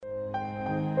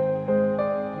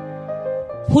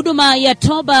Huduma ya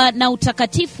toba na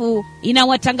utakatifu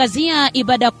inawatangazia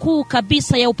ibada kuu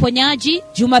kabisa ya uponyaji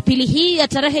Jumapili hii ya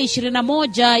tarehe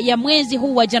 21 ya mwezi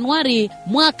huu wa Januari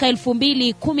mwaka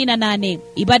 2018.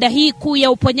 Ibada hii kuu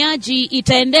ya uponyaji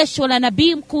itaendeshwa na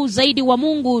nabii mkuu zaidi wa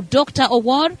Mungu Dr.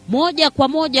 Owor, moja kwa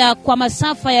moja kwa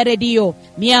masafa ya redio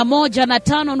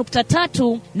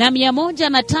 105.3 na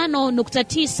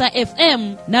 105.9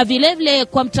 FM na vilevile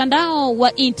kwa mtandao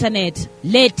wa internet.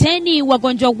 Leteni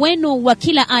wagonjwa wenu wa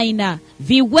kila aina,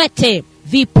 viwete,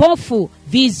 vipofu,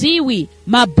 viziwi,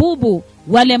 mabubu,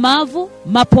 walemavu,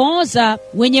 mapooza,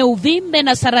 wenye uvimbe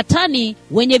na saratani,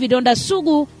 wenye vidonda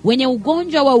sugu, wenye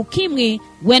ugonjwa wa ukimwi,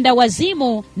 wenda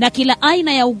wazimu na kila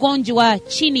aina ya ugonjwa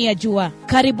chini ya jua.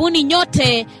 Karibuni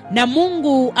nyote na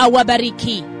Mungu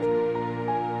awabariki.